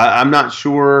knows? I'm not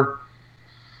sure.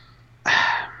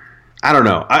 I don't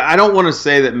know. I don't want to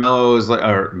say that Melo is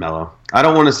Melo. I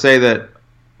don't want to say that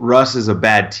Russ is a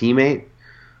bad teammate,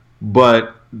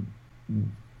 but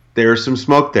there's some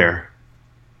smoke there.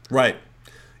 Right.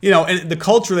 And the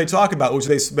culture they talk about, which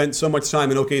they spent so much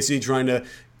time in OKC trying to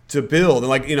to build. And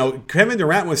like, Kevin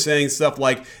Durant was saying stuff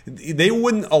like they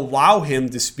wouldn't allow him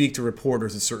to speak to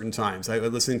reporters at certain times. I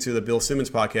was listening to the Bill Simmons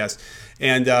podcast,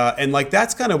 and like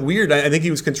that's kind of weird. I think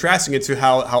he was contrasting it to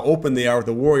how open they are with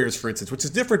the Warriors, for instance, which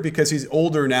is different because he's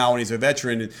older now and he's a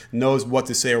veteran and knows what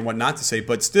to say or what not to say.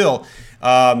 But still,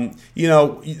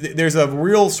 there's a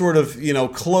real sort of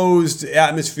closed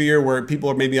atmosphere where people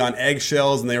are maybe on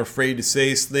eggshells and they're afraid to say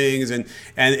things, and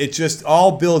it just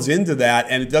all builds into that,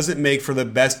 and it doesn't make for the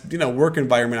best work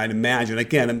environment, I'd imagine.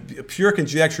 Again, pure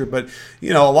conjecture, but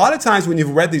a lot of times when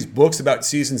you've read these books about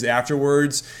seasons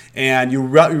afterwards and you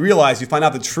realize, you find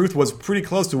out the truth was pretty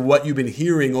close to what you've been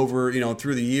hearing over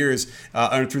through the years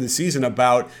or through the season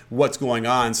about what's going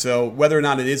on. So whether or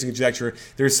not it is a conjecture,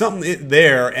 there's something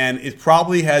there, and it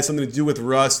probably has something to do with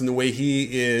Russ and the way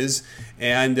he is.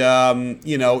 And,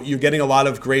 you're getting a lot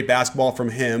of great basketball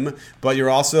from him, but you're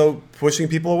also pushing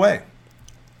people away.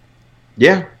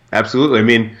 Yeah, absolutely. I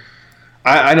mean,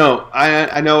 I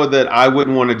know that I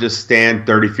wouldn't want to just stand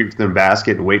 30 feet from the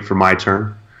basket and wait for my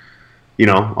turn,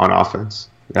 on offense.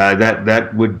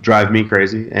 That would drive me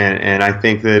crazy. And I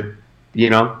think that,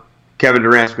 Kevin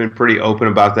Durant's been pretty open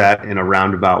about that in a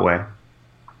roundabout way.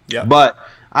 Yeah. But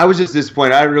I was just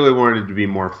disappointed. I really wanted it to be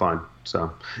more fun.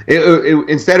 So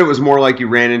instead, it was more like you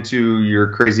ran into your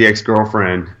crazy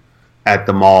ex-girlfriend at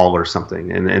the mall or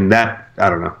something. And that, I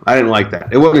don't know. I didn't like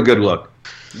that. It wasn't a good look.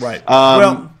 Right.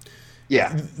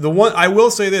 Yeah. The one I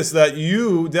will say this, that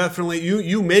you definitely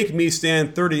you make me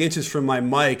stand 30 inches from my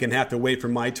mic and have to wait for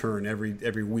my turn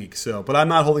every week. So, but I'm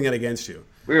not holding it against you.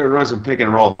 We're gonna run some pick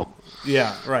and roll.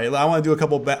 Yeah, right. I want to do a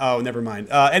couple. Oh, never mind.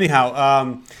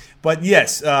 But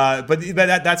yes, but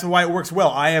that's why it works well.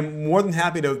 I am more than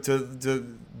happy to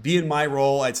be in my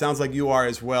role. It sounds like you are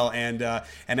as well, and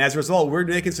as a result, we're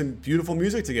making some beautiful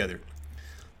music together.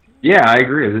 Yeah, I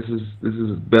agree. This has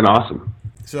been awesome.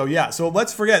 So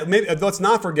let's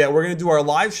not forget, we're going to do our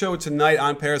live show tonight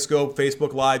on Periscope,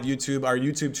 Facebook Live, YouTube, our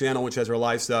YouTube channel, which has our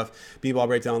live stuff, B-Ball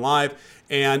Breakdown Live.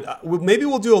 And maybe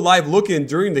we'll do a live look-in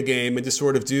during the game and just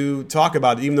sort of talk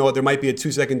about it, even though there might be a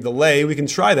 2-second delay. We can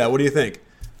try that. What do you think?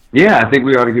 Yeah, I think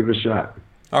we ought to give it a shot.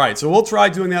 All right, so we'll try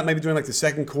doing that, maybe doing like the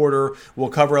second quarter. We'll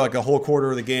cover like a whole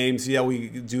quarter of the game, see how we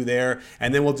do there,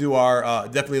 and then we'll do our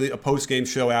definitely a post-game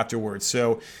show afterwards.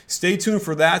 So stay tuned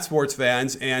for that, sports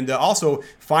fans, and also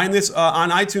find this on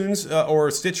iTunes or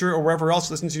Stitcher or wherever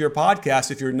else listen to your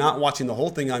podcast if you're not watching the whole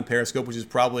thing on Periscope, which is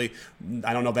probably,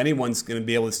 I don't know if anyone's going to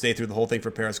be able to stay through the whole thing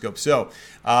for Periscope. So,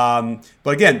 but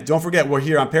again, don't forget, we're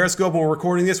here on Periscope when we're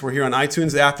recording this. We're here on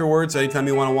iTunes afterwards, anytime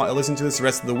you want to listen to this the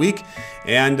rest of the week.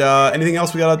 And anything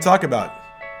else we got to talk about?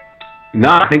 No,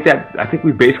 I think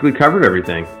we basically covered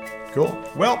everything. Cool.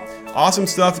 Well, awesome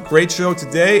stuff. Great show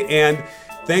today, and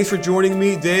thanks for joining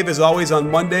me, Dave, as always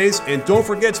on Mondays. And don't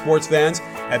forget, sports fans,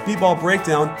 at B-Ball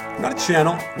Breakdown, not a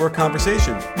channel, we're a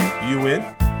conversation. You in?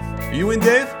 Are you in,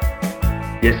 Dave?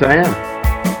 Yes, I am.